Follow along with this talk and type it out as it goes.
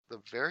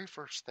the very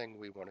first thing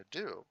we want to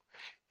do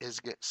is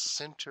get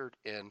centered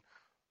in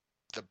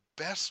the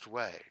best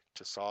way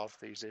to solve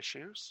these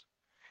issues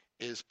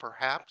is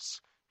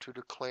perhaps to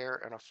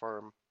declare and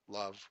affirm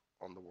love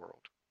on the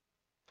world,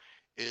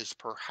 is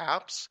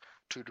perhaps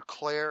to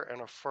declare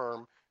and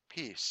affirm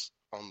peace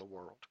on the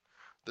world.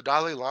 The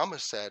Dalai Lama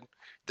said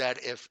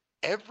that if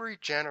every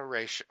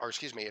generation, or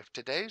excuse me, if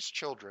today's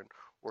children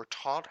were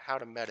taught how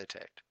to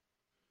meditate,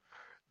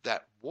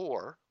 that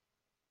war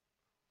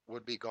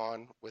would be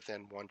gone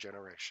within one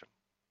generation.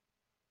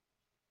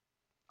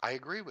 I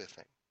agree with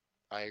him.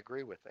 I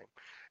agree with him.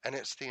 And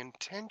it's the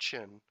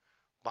intention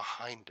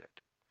behind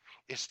it.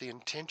 It's the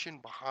intention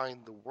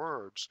behind the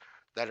words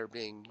that are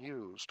being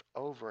used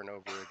over and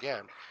over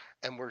again.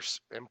 And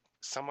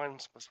someone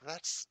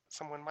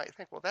might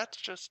think, well, that's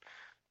just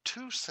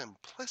too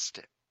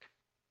simplistic.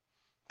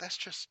 That's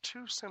just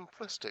too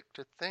simplistic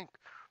to think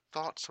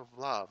thoughts of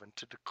love and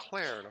to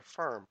declare and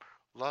affirm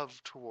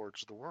love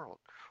towards the world.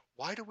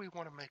 Why do we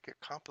want to make it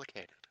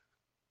complicated?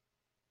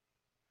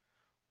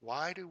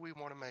 Why do we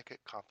want to make it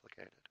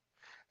complicated?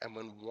 And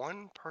when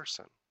one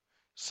person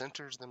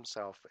centers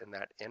themselves in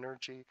that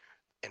energy,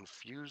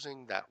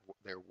 infusing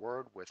their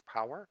word with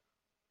power,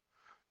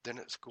 then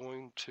it's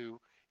going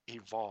to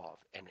evolve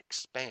and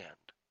expand,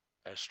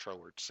 as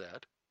Troward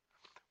said,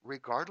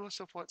 regardless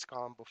of what's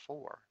gone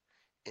before,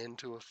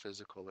 into a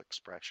physical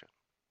expression.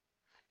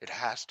 It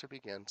has to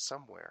begin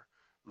somewhere.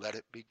 Let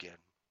it begin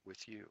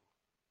with you.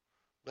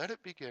 Let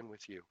it begin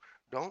with you.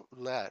 Don't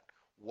let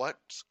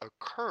what's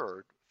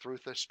occurred through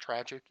this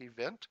tragic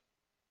event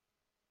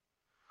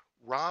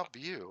rob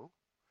you,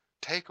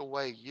 take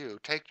away you,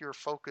 take your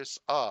focus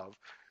of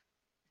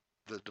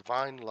the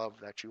divine love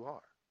that you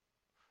are,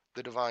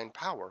 the divine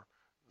power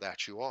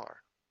that you are.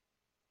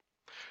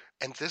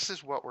 And this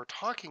is what we're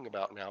talking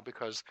about now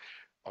because,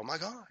 oh my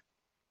God,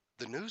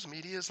 the news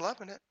media is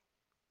loving it.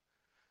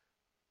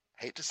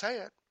 Hate to say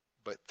it,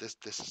 but this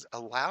is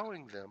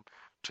allowing them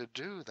to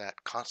do that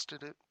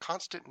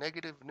constant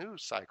negative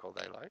news cycle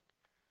they like.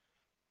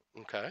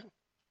 Okay?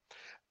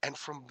 And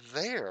from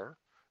there,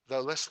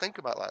 though, let's think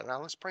about that.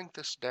 Now let's bring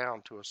this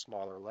down to a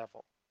smaller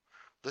level.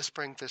 Let's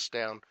bring this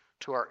down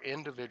to our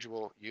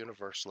individual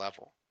universe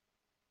level.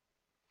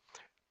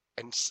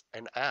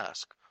 And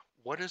ask,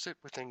 what is it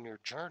within your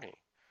journey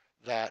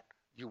that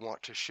you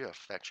want to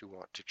shift, that you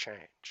want to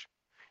change?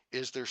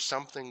 Is there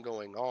something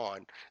going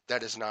on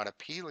that is not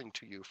appealing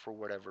to you for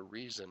whatever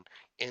reason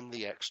in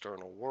the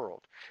external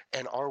world?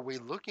 And are we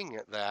looking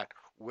at that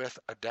with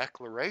a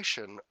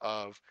declaration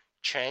of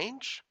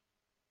change,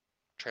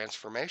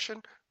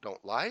 transformation,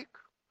 don't like?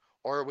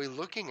 Or are we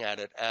looking at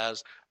it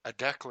as a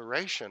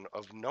declaration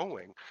of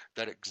knowing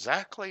that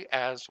exactly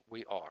as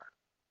we are,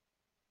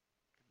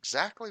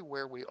 exactly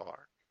where we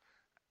are,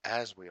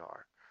 as we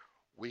are,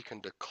 we can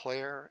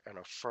declare and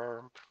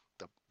affirm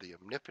the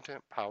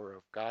omnipotent power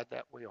of God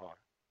that we are,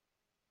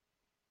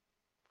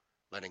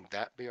 letting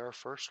that be our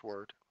first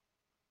word,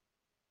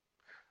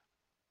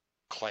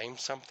 claim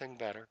something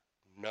better,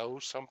 know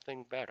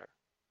something better,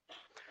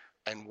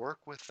 and work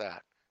with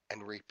that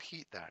and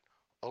repeat that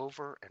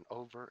over and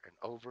over and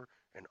over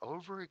and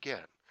over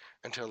again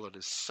until it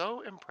is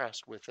so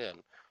impressed within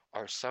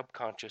our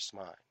subconscious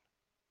mind.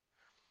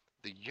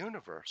 The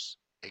universe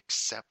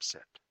accepts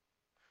it,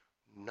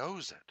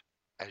 knows it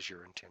as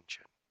your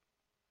intention.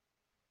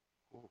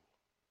 Ooh.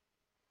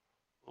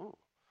 Ooh.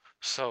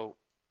 So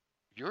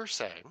you're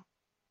saying,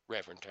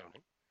 Reverend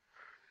Tony,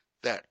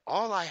 that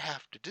all I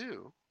have to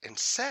do and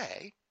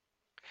say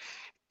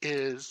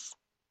is,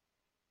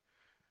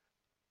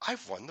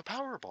 I've won the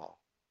Powerball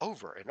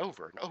over and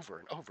over and over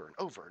and over and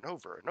over and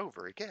over and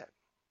over again.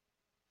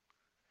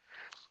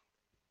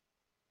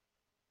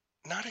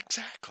 Not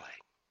exactly.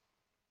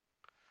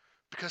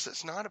 Because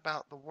it's not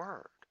about the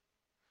word.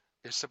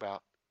 It's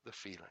about the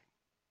feeling.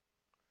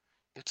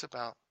 It's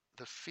about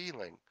the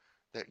feeling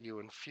that you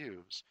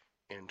infuse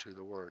into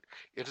the word.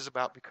 It is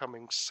about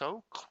becoming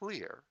so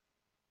clear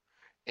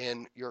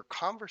in your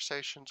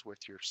conversations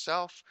with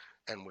yourself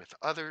and with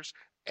others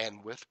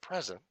and with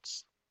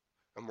presence.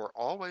 And we're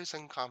always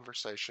in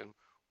conversation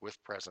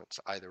with presence,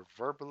 either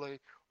verbally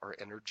or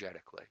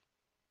energetically.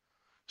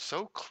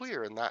 So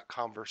clear in that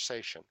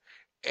conversation.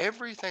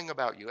 Everything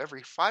about you,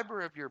 every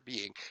fiber of your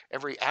being,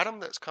 every atom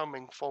that's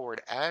coming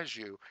forward as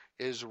you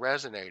is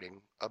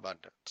resonating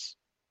abundance.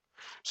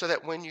 So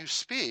that when you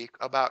speak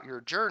about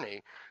your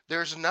journey,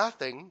 there's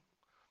nothing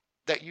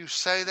that you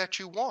say that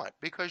you want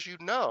because you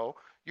know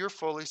you're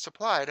fully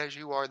supplied as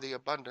you are the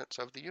abundance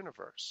of the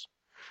universe.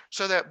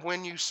 So that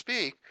when you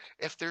speak,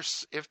 if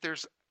there's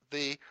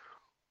the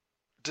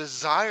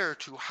desire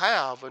to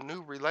have a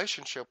new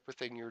relationship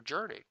within your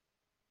journey,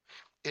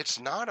 it's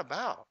not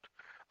about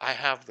I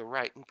have the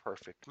right and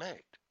perfect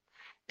mate.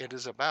 It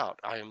is about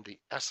I am the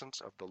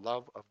essence of the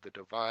love of the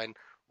divine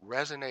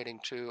resonating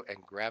to and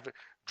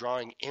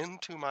drawing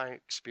into my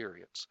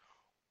experience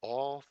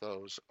all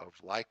those of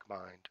like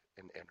mind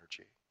and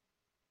energy.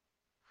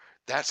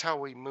 That's how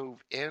we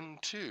move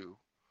into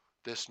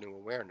this new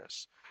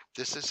awareness.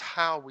 This is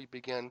how we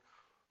begin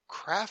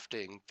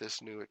crafting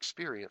this new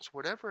experience,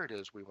 whatever it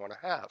is we want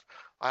to have.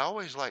 I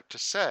always like to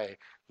say,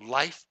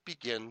 life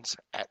begins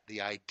at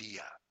the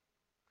idea.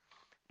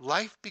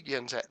 Life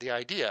begins at the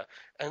idea.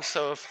 And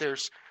so if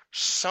there's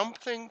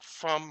something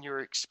from your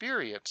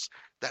experience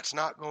that's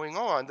not going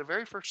on,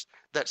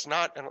 that's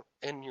not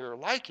in your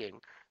liking,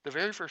 the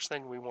very first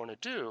thing we want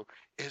to do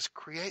is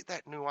create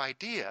that new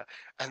idea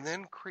and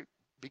then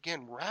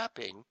begin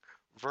wrapping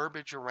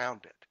verbiage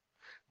around it.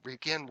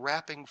 Begin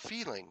wrapping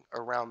feeling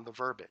around the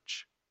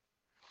verbiage.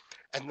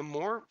 And the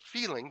more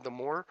feeling, the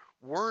more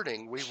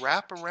wording we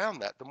wrap around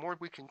that, the more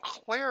we can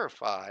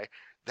clarify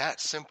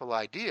that simple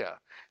idea,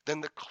 then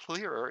the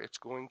clearer it's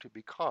going to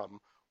become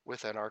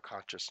within our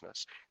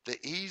consciousness. The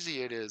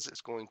easier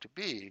it's going to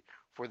be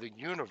for the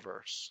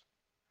universe,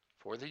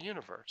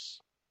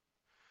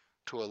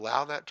 to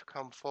allow that to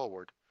come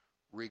forward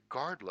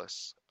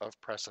regardless of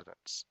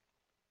precedence.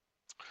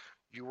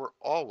 You are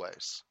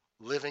always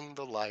living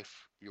the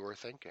life you are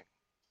thinking.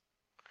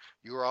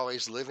 You are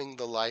always living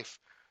the life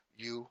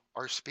you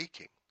are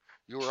speaking.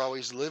 You are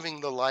always living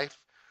the life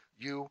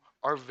you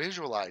are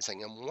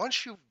visualizing. And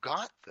once you've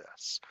got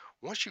this,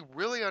 once you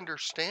really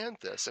understand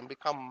this and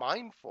become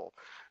mindful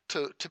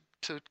to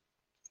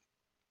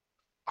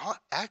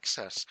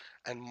access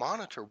and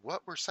monitor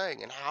what we're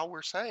saying and how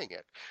we're saying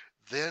it,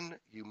 then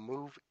you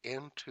move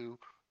into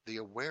the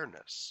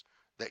awareness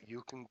that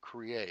you can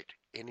create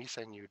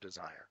anything you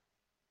desire.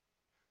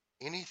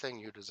 Anything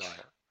you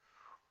desire.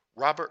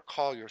 Robert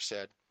Collier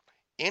said,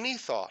 any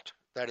thought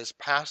that is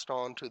passed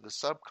on to the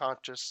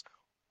subconscious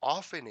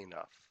often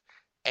enough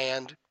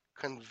and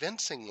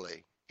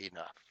convincingly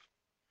enough,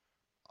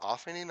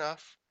 often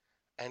enough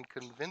and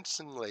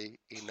convincingly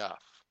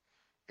enough,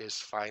 is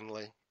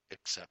finally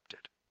accepted.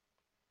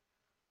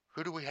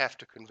 Who do we have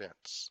to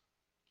convince?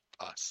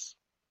 Us.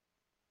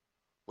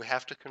 We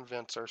have to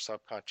convince our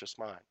subconscious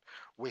mind.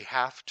 We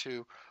have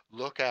to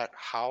look at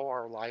how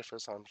our life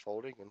is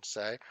unfolding and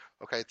say,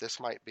 okay, this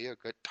might be a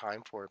good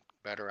time for a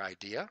better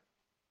idea.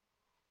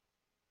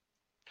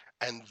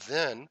 And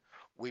then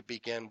we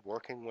begin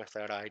working with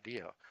that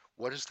idea.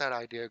 What is that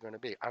idea going to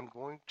be? I'm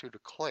going to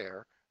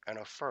declare and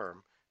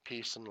affirm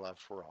peace and love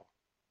for all.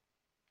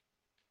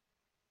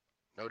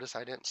 Notice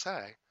I didn't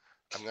say,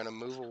 I'm going to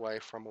move away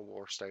from a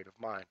war state of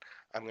mind.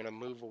 I'm going to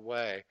move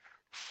away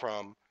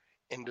from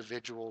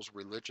individuals'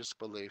 religious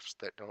beliefs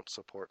that don't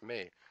support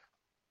me.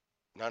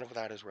 None of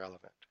that is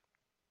relevant.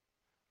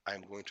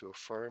 I'm going to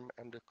affirm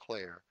and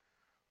declare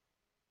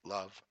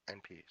love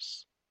and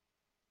peace.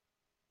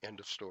 End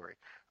of story.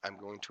 I'm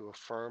going to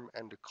affirm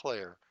and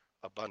declare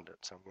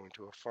abundance. I'm going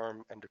to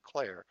affirm and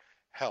declare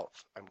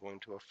health. I'm going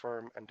to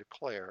affirm and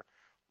declare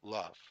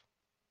love.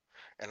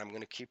 And I'm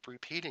going to keep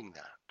repeating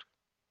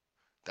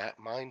that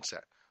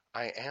mindset.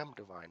 I am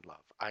divine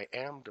love. I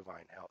am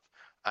divine health.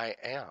 I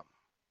am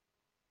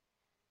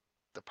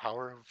the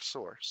power of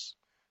source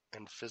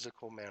in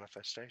physical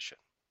manifestation,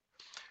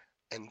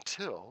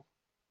 until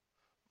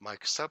my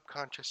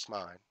subconscious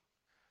mind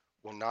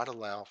will not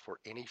allow for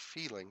any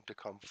feeling to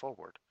come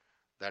forward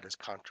that is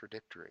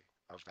contradictory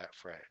of that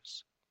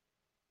phrase.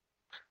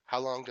 How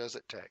long does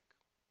it take?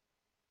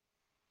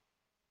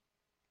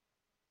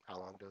 How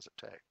long does it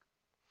take?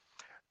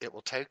 It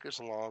will take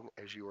as long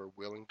as you are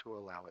willing to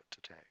allow it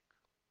to take.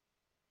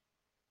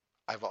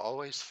 I've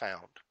always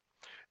found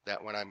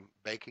that when I'm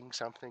baking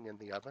something in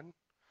the oven,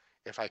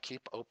 if I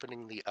keep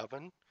opening the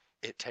oven,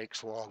 it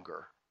takes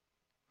longer,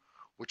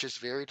 which is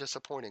very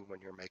disappointing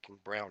when you're making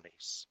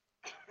brownies.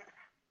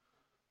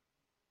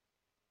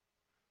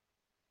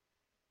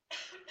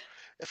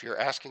 If you're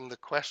asking the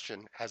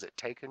question, has it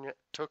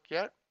took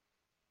yet?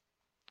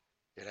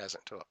 It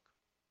hasn't took.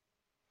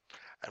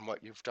 And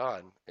what you've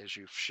done is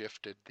you've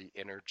shifted the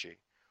energy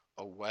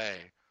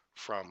away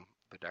from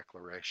the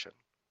declaration.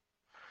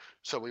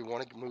 So we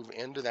want to move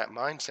into that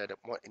mindset of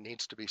what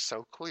needs to be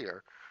so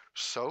clear,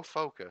 so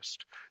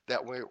focused,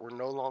 that we're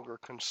no longer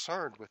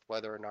concerned with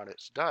whether or not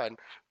it's done,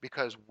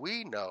 because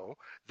we know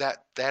that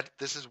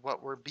this is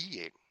what we're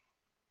being.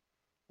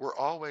 We're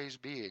always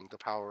being the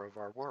power of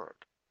our word.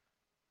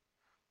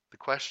 The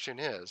question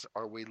is,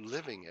 are we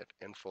living it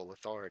in full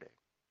authority?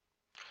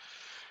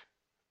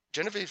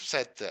 Genevieve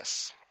said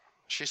this.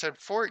 She said,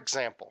 for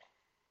example,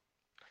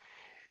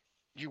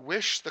 you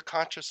wish the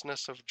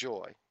consciousness of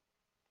joy.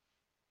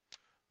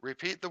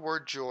 Repeat the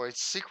word joy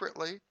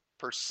secretly,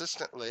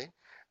 persistently,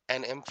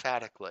 and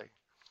emphatically.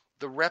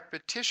 The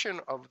repetition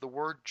of the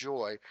word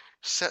joy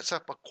sets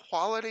up a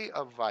quality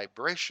of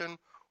vibration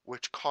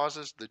which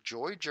causes the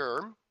joy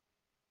germ,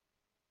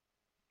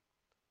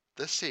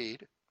 the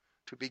seed,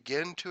 to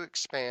begin to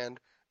expand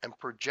and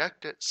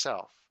project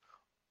itself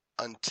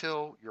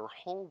until your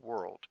whole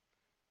world,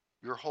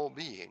 your whole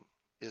being,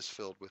 is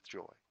filled with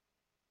joy.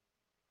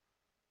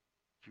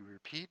 You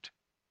repeat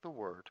the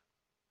word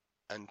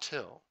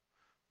until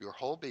your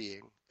whole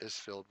being is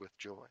filled with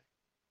joy.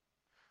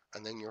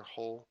 And then your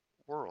whole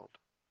world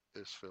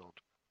is filled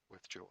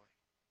with joy.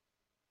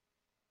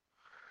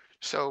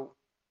 So,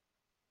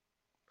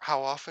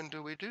 how often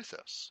do we do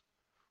this?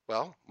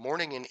 Well,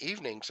 morning and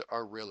evenings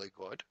are really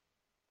good.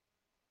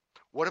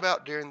 What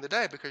about during the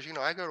day? Because,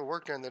 I go to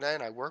work during the day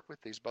and I work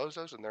with these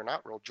bozos and they're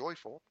not real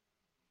joyful.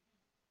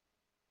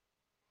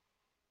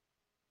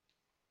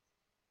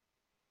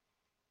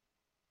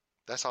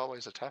 That's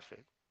always a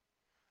toughie.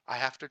 I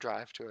have to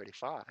drive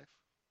 285.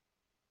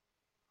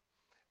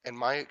 And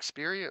my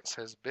experience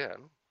has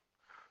been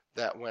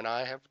that when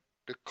I have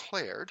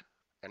declared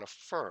and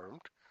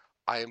affirmed,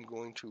 I am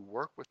going to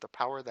work with the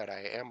power that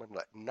I am and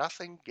let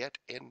nothing get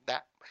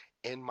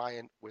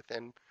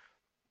within,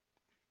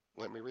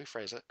 let me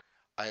rephrase it.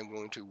 I am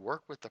going to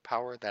work with the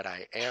power that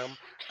I am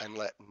and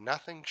let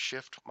nothing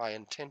shift my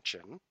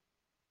intention.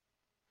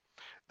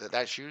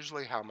 That's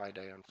usually how my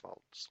day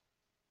unfolds.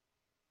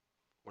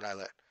 When I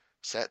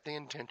set the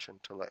intention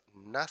to let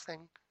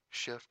nothing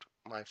shift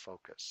my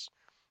focus.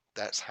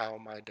 That's how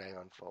my day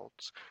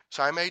unfolds.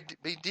 So I may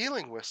be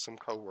dealing with some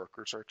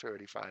coworkers or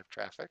 285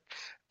 traffic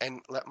and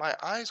let my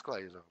eyes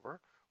glaze over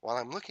while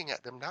I'm looking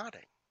at them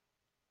nodding.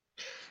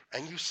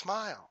 And you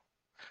smile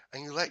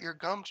and you let your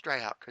gums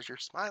dry out because you're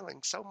smiling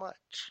so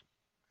much.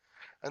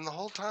 And the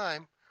whole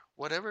time,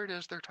 whatever it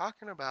is they're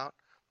talking about,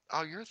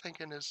 all you're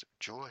thinking is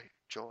joy,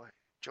 joy,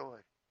 joy,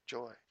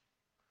 joy.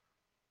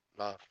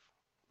 Love,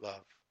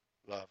 love,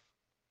 love.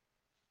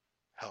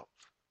 Health,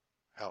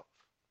 health,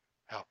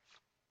 health.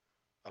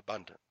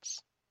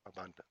 Abundance,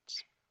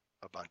 abundance,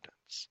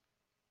 abundance.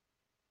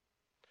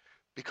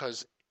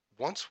 Because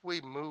once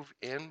we move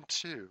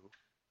into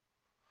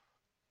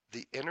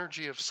the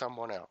energy of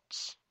someone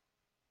else,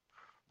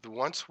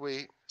 once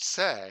we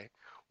say,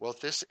 well,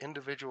 this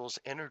individual's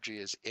energy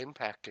is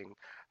impacting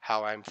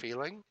how I'm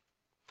feeling,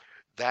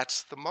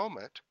 that's the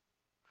moment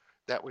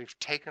that we've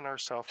taken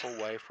ourselves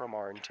away from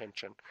our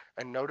intention.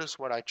 And notice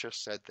what I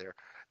just said there.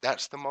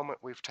 That's the moment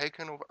we've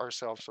taken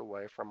ourselves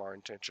away from our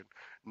intention,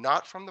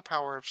 not from the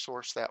power of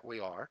source that we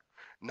are,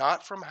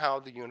 not from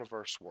how the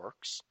universe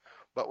works,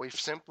 but we've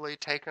simply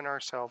taken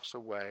ourselves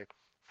away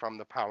from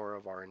the power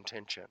of our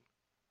intention.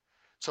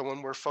 So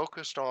when we're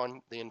focused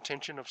on the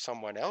intention of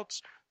someone else,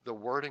 the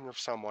wording of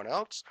someone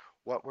else,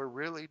 what we're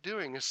really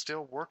doing is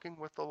still working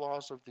with the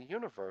laws of the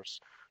universe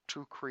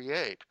to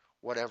create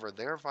whatever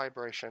their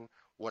vibration,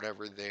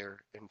 whatever their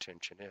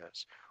intention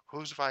is.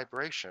 Whose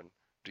vibration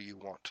do you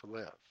want to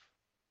live?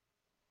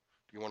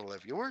 Do you want to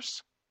live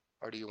yours,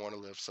 or do you want to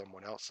live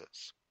someone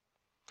else's?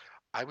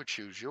 I would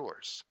choose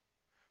yours,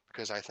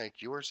 because I think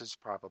yours is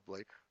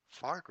probably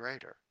far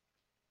greater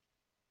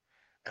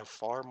and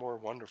far more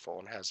wonderful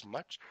and has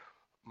much,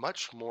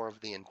 much more of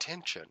the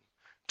intention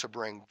to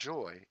bring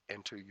joy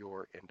into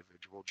your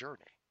individual journey.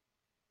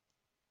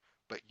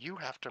 But you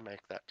have to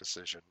make that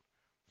decision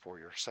for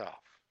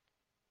yourself.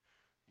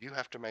 You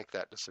have to make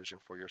that decision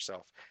for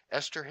yourself.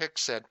 Esther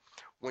Hicks said,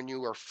 when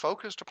you are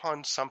focused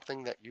upon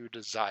something that you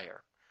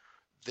desire,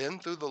 then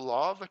through the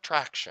law of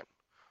attraction,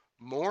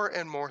 more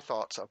and more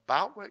thoughts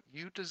about what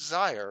you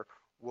desire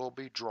will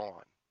be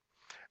drawn,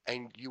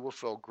 and you will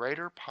feel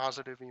greater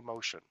positive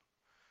emotion.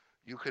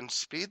 You can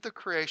speed the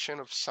creation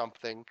of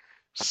something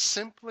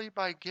simply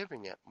by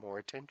giving it more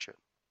attention.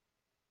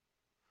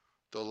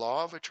 The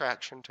law of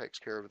attraction takes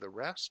care of the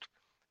rest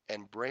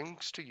and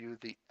brings to you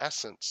the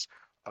essence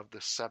of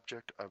the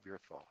subject of your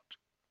thought.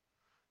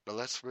 Now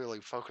let's really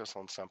focus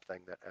on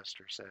something that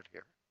Esther said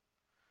here,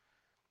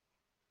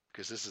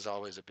 because this is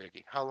always a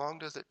biggie. How long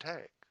does it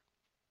take?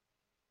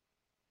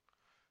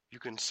 You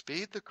can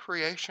speed the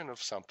creation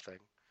of something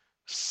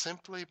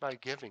simply by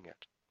giving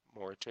it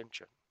more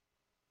attention.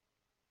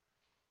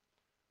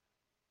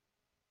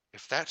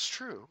 If that's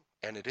true,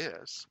 and it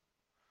is,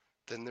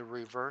 then the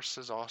reverse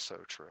is also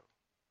true.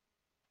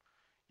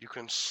 You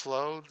can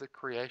slow the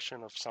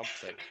creation of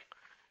something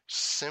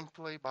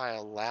simply by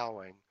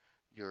allowing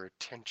your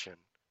attention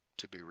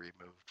to be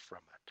removed from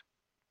it.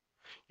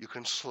 You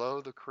can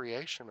slow the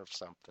creation of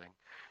something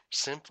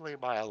simply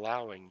by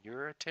allowing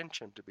your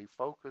attention to be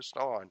focused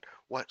on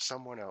what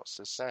someone else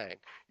is saying.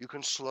 You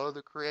can slow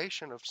the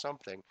creation of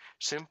something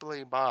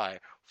simply by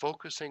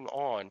focusing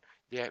on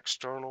the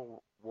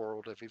external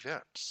world of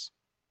events.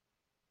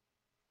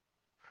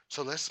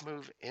 So let's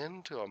move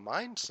into a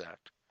mindset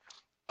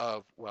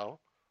of, well,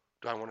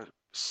 do I want to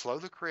slow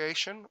the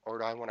creation or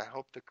do I want to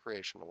help the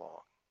creation along?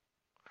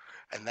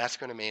 And that's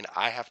going to mean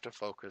I have to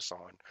focus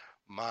on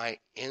my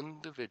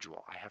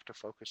individual. I have to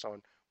focus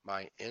on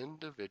my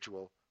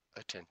individual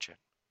attention.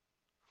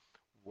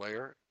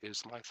 Where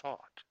is my thought?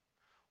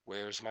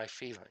 Where is my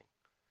feeling?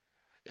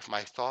 If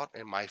my thought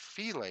and my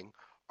feeling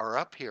are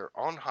up here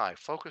on high,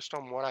 focused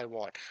on what I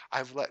want,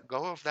 I've let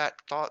go of that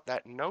thought,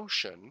 that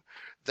notion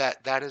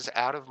that that is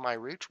out of my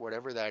reach,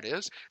 whatever that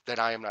is, that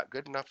I am not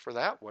good enough for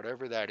that,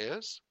 whatever that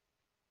is.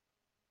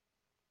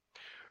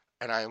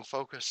 And I am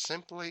focused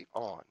simply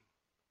on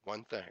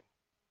one thing: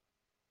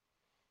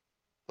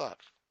 love,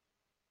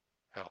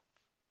 health,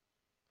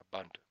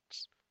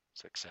 abundance,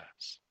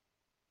 success.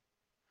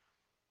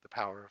 The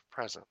power of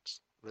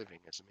presence, living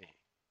as me,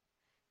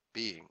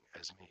 being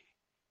as me.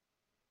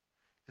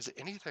 Is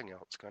anything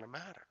else going to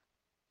matter?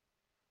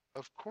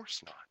 Of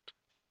course not.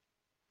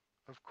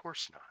 Of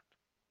course not.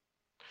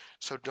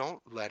 So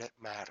don't let it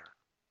matter.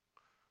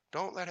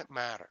 Don't let it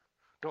matter.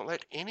 Don't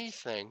let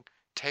anything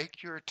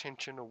take your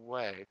attention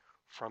away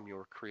from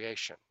your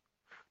creation.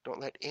 Don't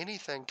let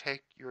anything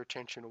take your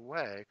attention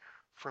away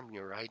from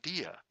your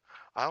idea.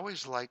 I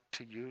always like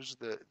to use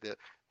the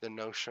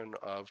notion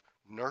of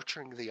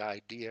nurturing the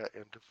idea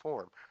into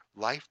form.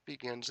 Life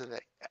begins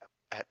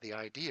at the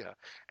idea,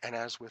 and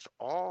as with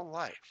all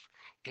life,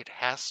 it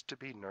has to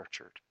be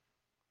nurtured.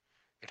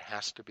 It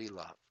has to be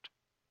loved.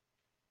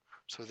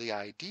 So the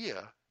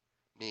idea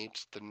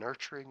needs the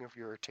nurturing of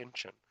your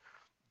attention,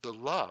 the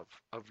love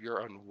of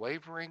your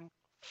unwavering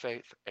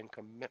faith and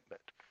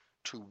commitment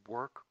to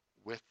work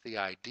with the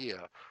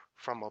idea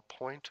from a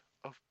point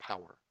of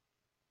power.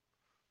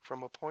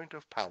 From a point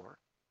of power.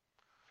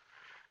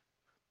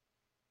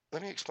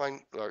 Let me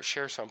explain or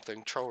share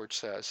something Troward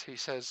says. He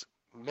says,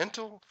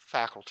 mental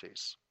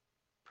faculties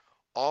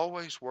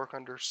always work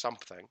under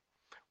something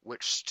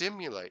which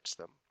stimulates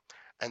them,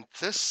 and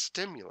this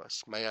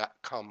stimulus may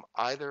come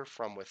either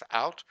from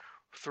without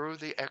through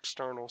the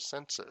external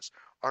senses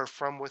or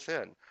from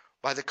within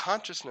by the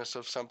consciousness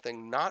of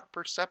something not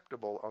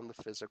perceptible on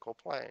the physical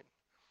plane.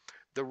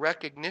 The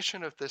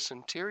recognition of this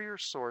interior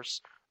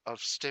source of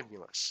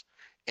stimulus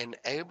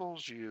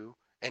enables you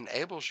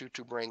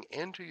to bring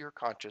into your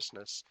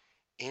consciousness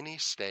any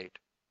state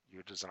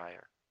you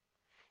desire.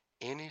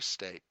 Any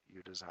state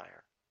you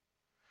desire.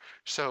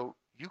 So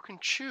you can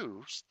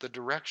choose the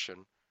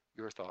direction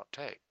your thought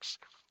takes.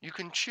 You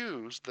can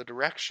choose the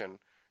direction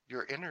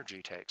your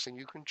energy takes, and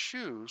you can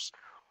choose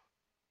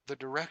the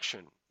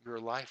direction your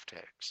life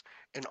takes.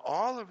 And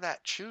all of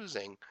that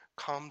choosing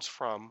comes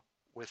from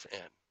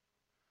within.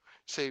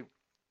 See,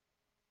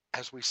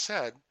 as we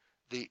said,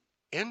 the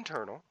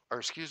internal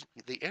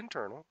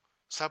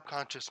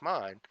subconscious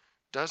mind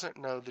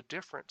doesn't know the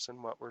difference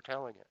in what we're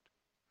telling it.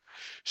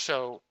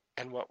 So,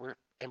 and what we're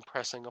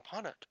impressing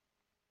upon it.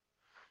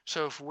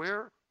 So if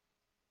we're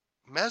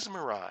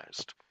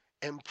mesmerized,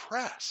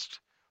 impressed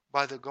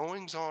by the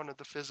goings on of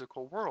the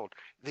physical world,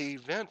 the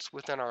events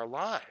within our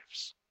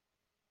lives,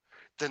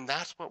 then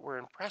that's what we're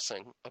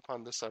impressing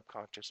upon the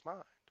subconscious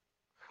mind.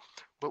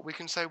 But we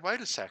can say,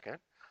 wait a second,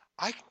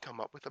 I can come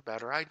up with a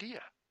better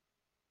idea.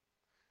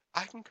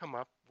 I can come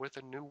up with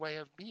a new way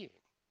of being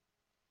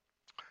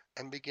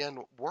and begin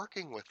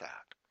working with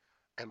that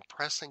and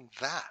pressing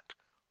that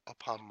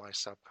upon my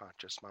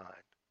subconscious mind.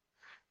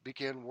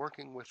 Begin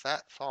working with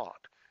that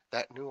thought,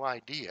 that new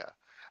idea,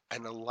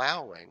 and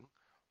allowing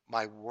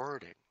my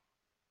wording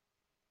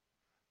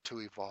to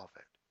evolve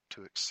it,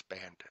 to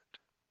expand it.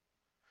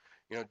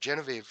 You know,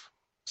 Genevieve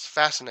is a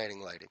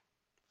fascinating lady.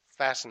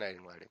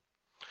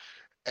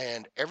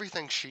 And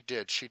everything she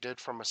did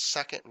from a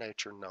second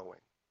nature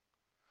knowing.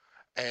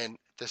 And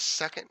the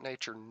second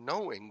nature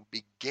knowing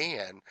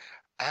began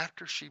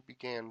after she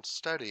began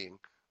studying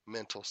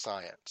mental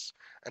science.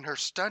 And her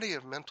study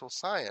of mental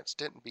science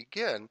didn't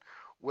begin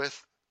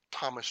with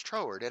Thomas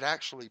Troward. It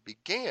actually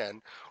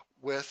began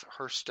with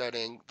her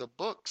studying the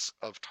books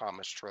of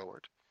Thomas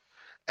Troward.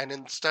 And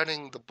in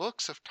studying the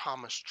books of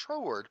Thomas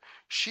Troward,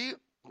 she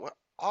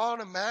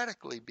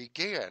automatically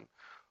began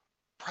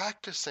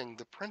practicing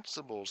the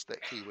principles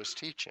that he was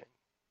teaching.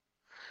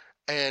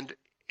 And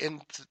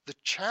in the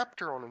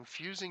chapter on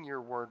infusing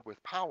your word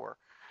with power,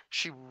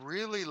 she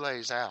really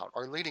lays out,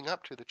 or leading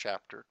up to the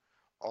chapter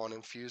on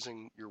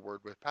infusing your word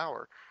with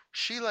power,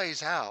 she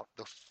lays out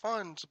the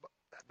funds,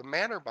 the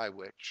manner by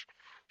which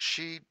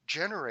she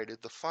generated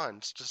the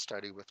funds to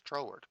study with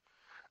Troward.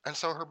 And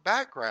so her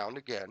background,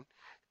 again,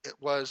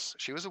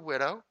 she was a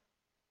widow,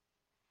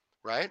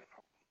 right?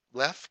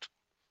 Left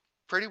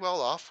pretty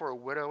well off for a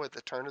widow at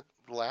the turn of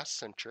the last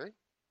century.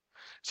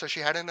 So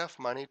she had enough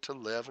money to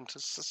live and to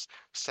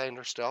sustain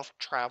herself,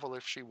 travel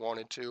if she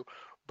wanted to,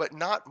 but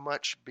not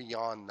much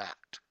beyond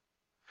that.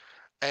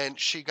 And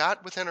she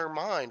got within her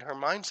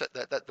mindset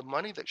that the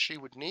money that she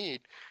would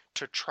need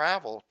to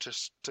travel to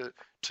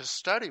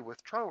study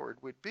with Troward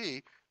would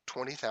be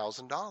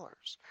 $20,000.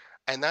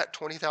 And that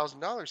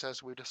 $20,000,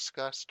 as we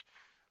discussed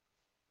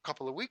a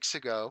couple of weeks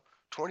ago,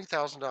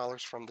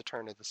 $20,000 from the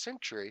turn of the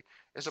century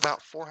is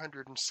about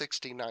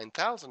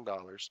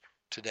 $469,000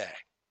 today.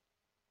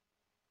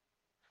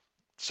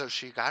 So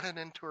she got it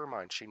into her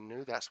mind. She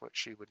knew that's what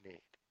she would need.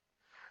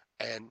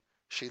 And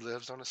she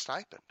lives on a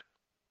stipend.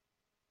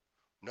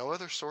 No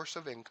other source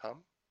of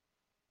income.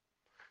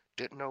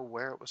 Didn't know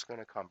where it was going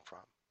to come from.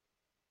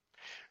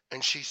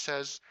 And she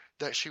says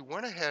that she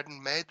went ahead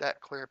and made that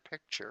clear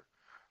picture,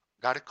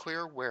 got a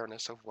clear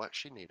awareness of what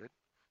she needed.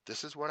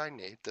 This is what I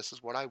need. This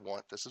is what I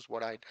want. This is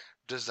what I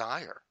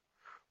desire.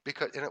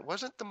 And it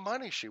wasn't the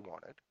money she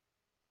wanted.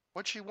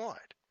 What'd she want?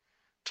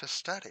 To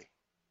study.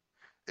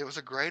 It was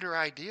a greater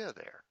idea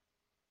there.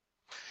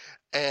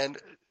 And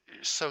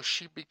so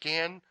she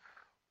began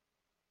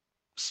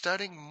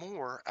studying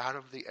more out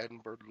of the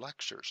Edinburgh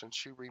lectures, and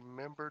she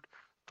remembered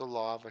the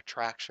law of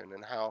attraction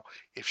and how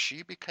if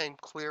she became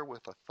clear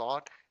with a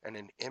thought and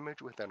an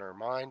image within her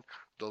mind,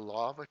 the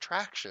law of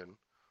attraction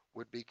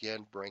would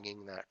begin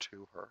bringing that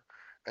to her.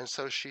 And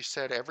so she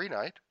said every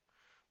night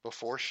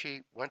before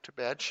she went to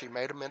bed, she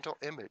made a mental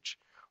image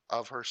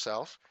of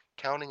herself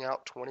counting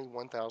out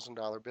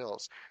 $21,000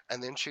 bills.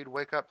 And then she'd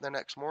wake up the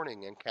next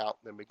morning and count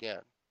them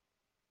again,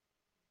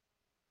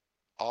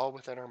 all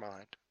within her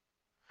mind.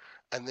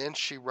 And then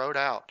she wrote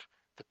out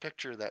the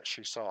picture that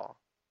she saw.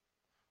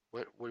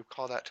 We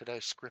call that today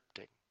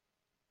scripting.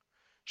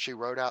 She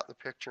wrote out the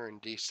picture in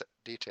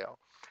detail,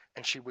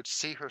 and she would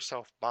see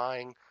herself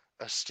buying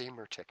a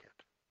steamer ticket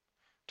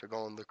to go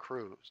on the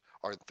cruise,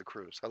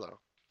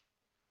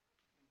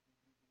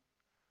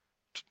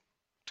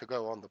 to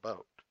go on the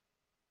boat.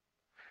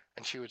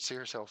 And she would see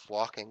herself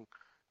walking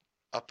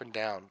up and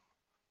down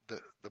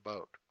the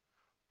boat,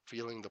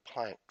 feeling the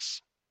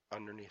planks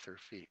underneath her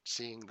feet,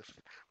 seeing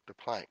the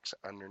planks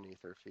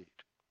underneath her feet.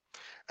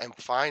 And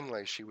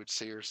finally, she would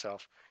see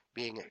herself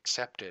being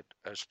accepted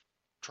as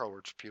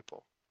Troward's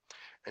pupil.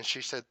 And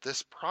she said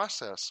this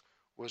process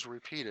was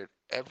repeated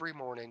every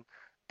morning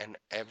and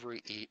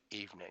every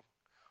evening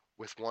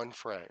with one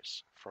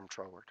phrase from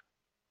Troward.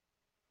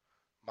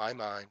 My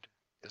mind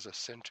is a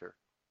center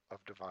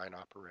of divine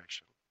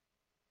operation.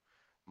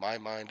 My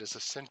mind is a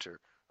center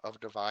of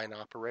divine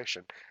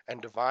operation.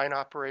 And divine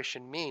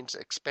operation means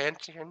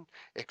expansion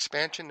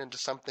into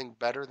something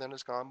better than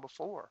has gone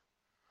before.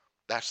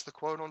 That's the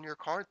quote on your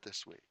card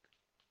this week.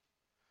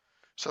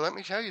 So let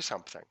me tell you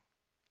something.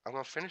 I'm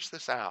going to finish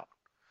this out.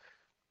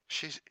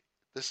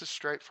 This is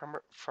straight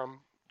from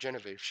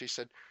Genevieve. She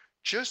said,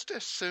 just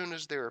as soon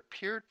as there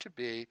appeared to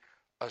be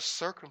a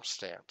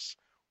circumstance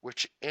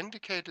which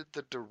indicated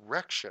the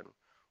direction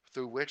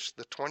through which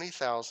the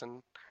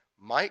 20,000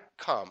 might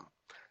come,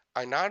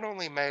 I not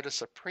only made a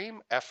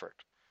supreme effort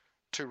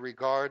to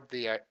regard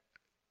the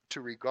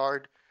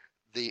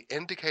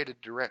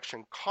indicated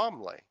direction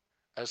calmly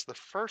as the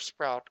first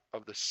sprout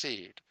of the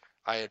seed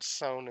I had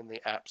sown in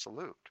the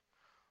absolute,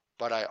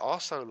 but I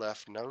also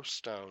left no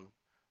stone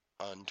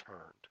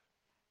unturned.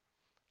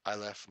 I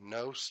left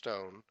no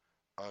stone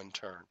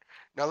unturned.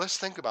 Now let's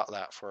think about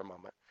that for a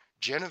moment.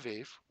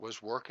 Genevieve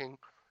was working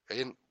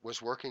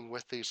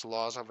with these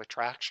laws of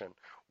attraction,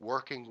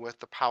 working with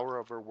the power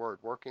of her word,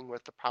 working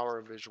with the power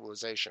of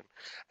visualization.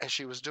 And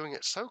she was doing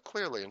it so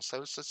clearly and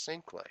so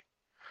succinctly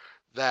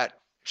that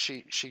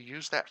she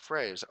used that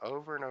phrase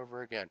over and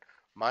over again.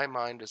 My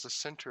mind is a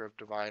center of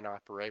divine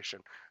operation.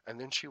 And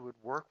then she would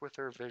work with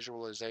her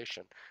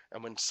visualization.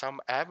 And when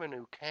some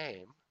avenue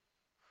came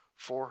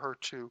for her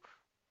to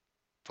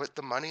put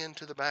the money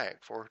into the bank,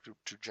 for her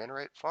to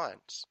generate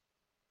funds,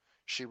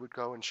 she would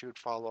go and she would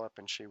follow up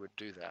and she would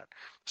do that.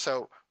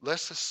 So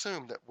let's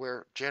assume that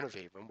we're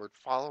Genevieve and we're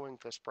following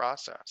this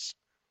process.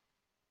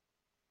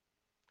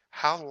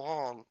 How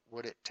long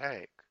would it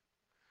take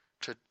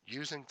to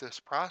using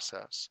this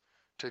process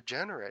to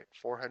generate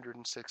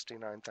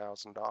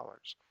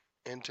 $469,000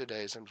 in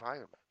today's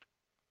environment?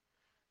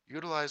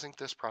 Utilizing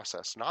this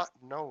process, not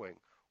knowing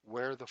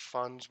where the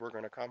funds were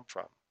going to come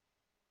from.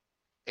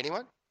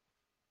 Anyone?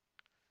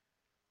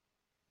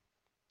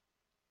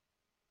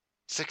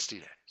 60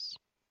 days,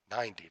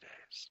 90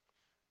 days,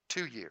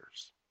 2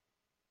 years,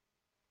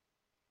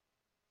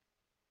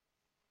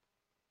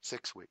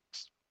 6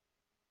 weeks.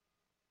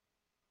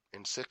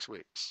 In 6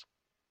 weeks,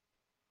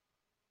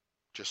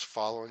 just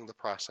following the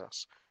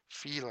process,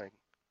 feeling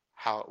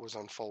how it was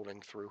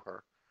unfolding through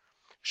her.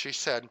 She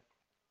said,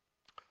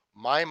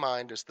 my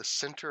mind is the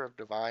center of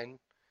divine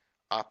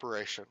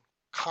operation,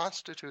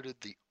 constituted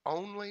the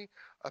only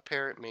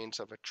apparent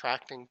means of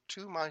attracting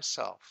to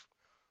myself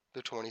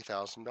the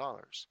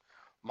 $20,000.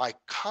 My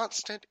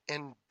constant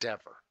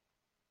endeavor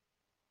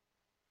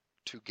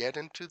to get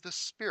into the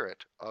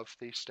spirit of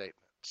these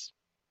statements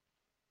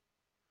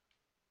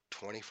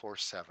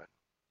 24/7,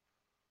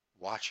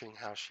 watching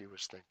how she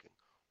was thinking,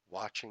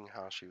 watching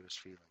how she was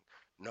feeling,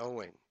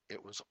 knowing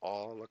it was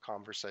all a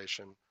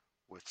conversation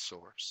with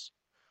Source.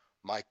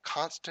 My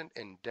constant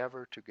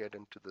endeavor to get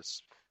into the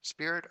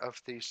spirit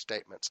of these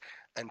statements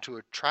and to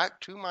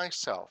attract to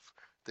myself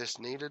this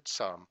needed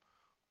sum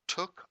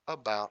took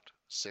about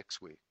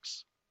 6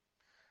 weeks,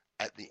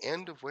 at the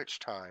end of which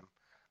time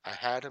I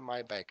had in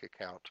my bank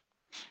account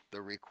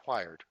the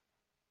required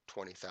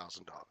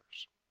 $20,000.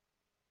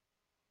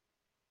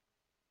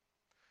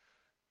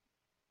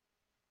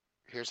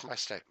 Here's my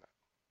statement.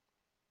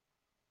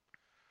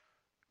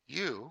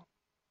 You,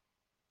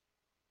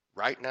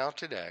 right now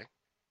today,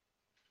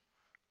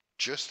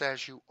 just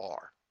as you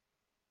are,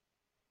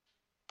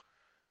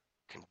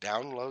 can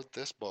download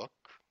this book,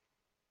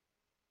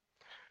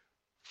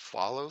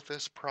 follow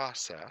this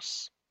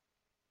process,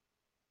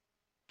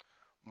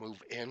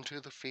 move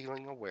into the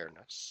feeling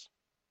awareness,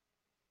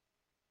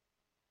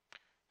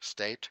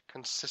 state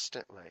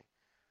consistently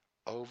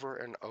over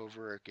and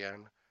over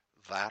again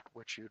that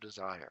which you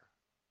desire.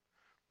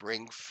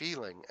 Bring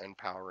feeling and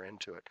power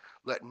into it.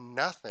 Let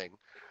nothing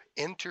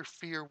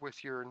interfere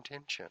with your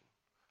intention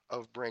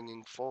of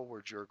bringing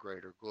forward your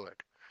greater good.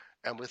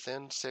 And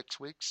within 6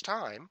 weeks'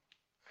 time,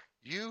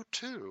 you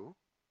too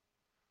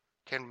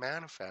can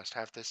manifest,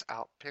 have this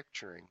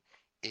out-picturing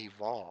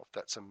evolve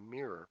that's a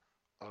mirror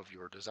of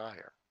your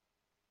desire.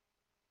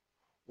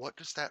 What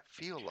does that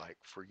feel like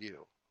for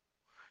you?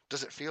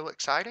 Does it feel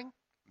exciting?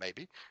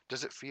 Maybe.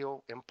 Does it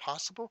feel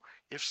impossible?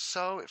 If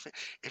so, if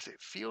it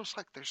feels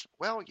like there's,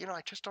 well,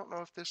 I just don't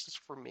know if this is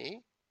for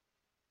me.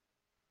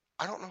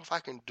 I don't know if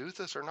I can do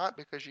this or not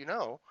because,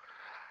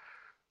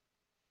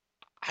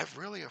 I've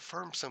really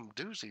affirmed some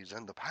doozies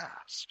in the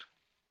past.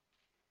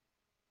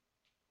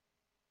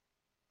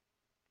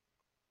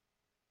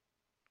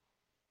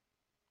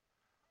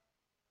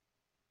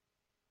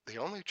 The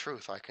only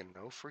truth I can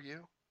know for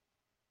you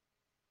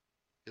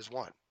is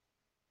one.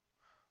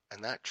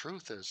 And that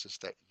truth is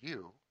that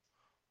you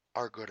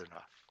are good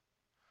enough.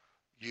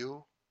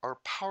 You are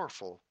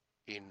powerful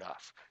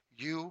enough.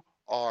 You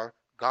are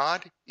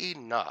God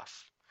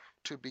enough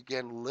to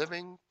begin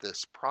living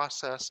this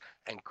process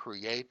and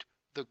create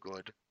the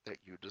good that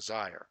you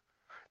desire.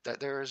 That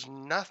there is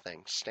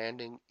nothing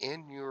standing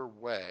in your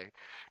way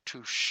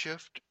to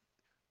shift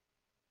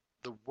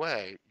the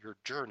way your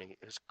journey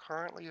is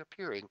currently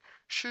appearing,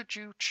 should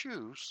you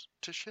choose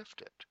to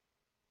shift it.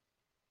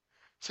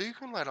 So you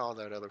can let all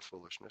that other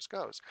foolishness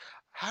go.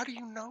 How do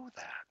you know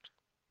that?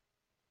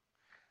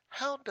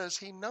 How does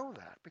he know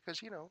that? Because,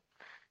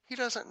 he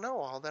doesn't know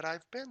all that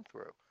I've been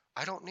through.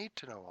 I don't need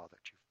to know all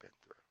that you've been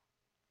through.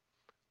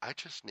 I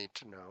just need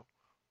to know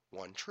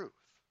one truth.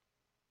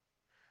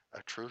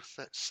 A truth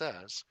that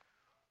says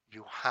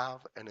you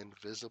have an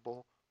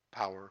invisible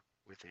power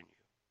within you.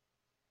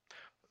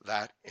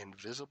 That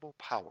invisible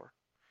power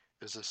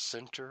is a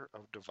center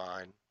of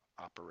divine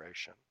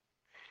operation.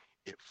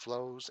 It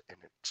flows and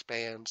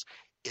expands.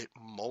 It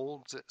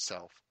molds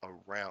itself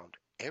around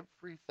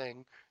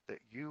everything that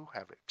you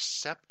have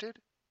accepted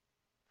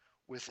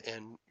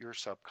within your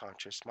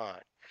subconscious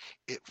mind.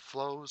 It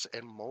flows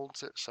and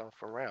molds itself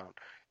around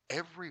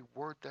every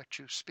word that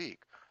you speak,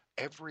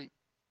 every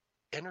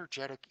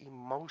energetic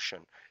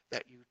emotion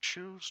that you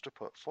choose to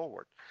put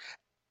forward.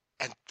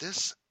 And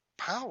this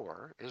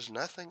power is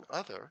nothing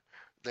other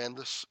than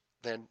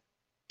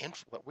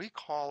what we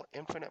call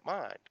infinite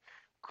mind,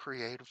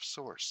 creative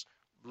source,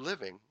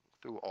 living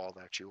through all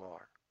that you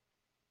are.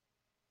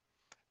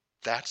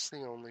 That's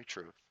the only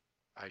truth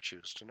I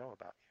choose to know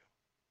about you.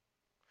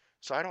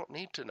 So I don't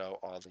need to know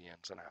all the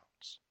ins and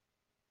outs.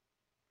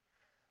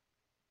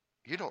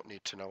 You don't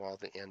need to know all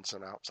the ins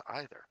and outs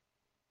either.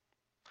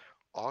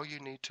 All you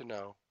need to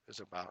know is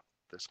about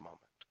this moment.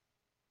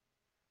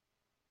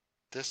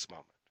 This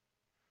moment.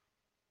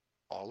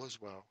 All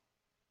is well.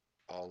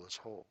 All is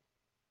whole.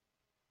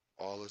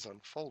 All is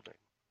unfolding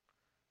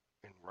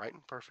in right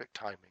and perfect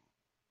timing,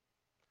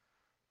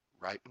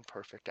 right and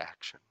perfect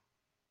action,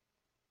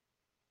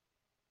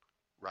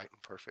 right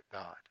and perfect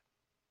God,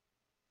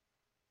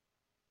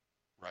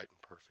 right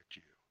and perfect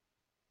you.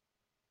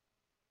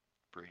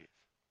 Breathe.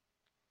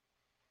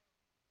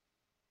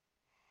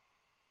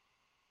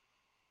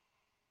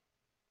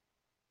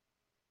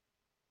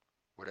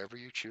 Whatever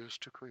you choose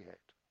to create,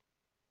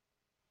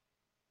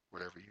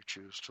 whatever you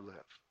choose to live,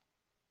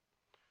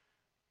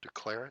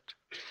 declare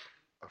it,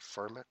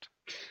 affirm it,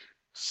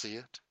 see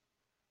it,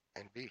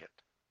 and be it.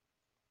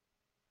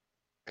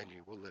 And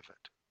you will live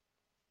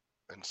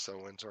it. And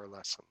so ends our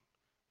lesson.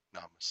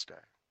 Namaste.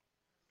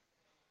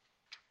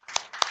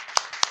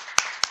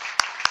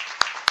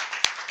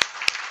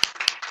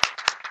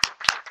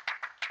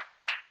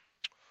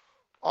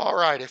 All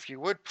right, if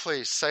you would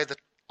please say the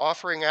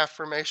offering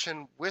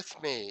affirmation with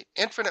me.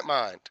 Infinite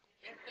mind.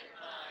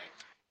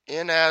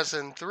 In as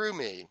and through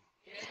me.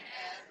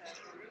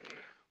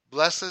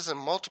 Blesses and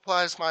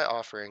multiplies my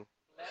offering.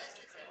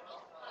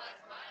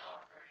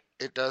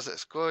 It does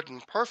its good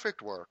and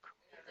perfect work.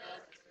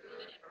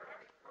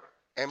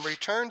 And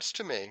returns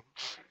to me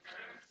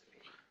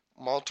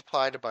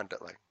multiplied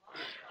abundantly.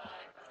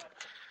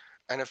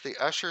 And if the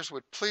ushers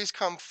would please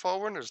come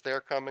forward as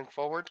they're coming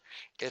forward,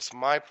 it's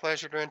my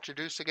pleasure to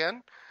introduce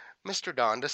again Mr. Don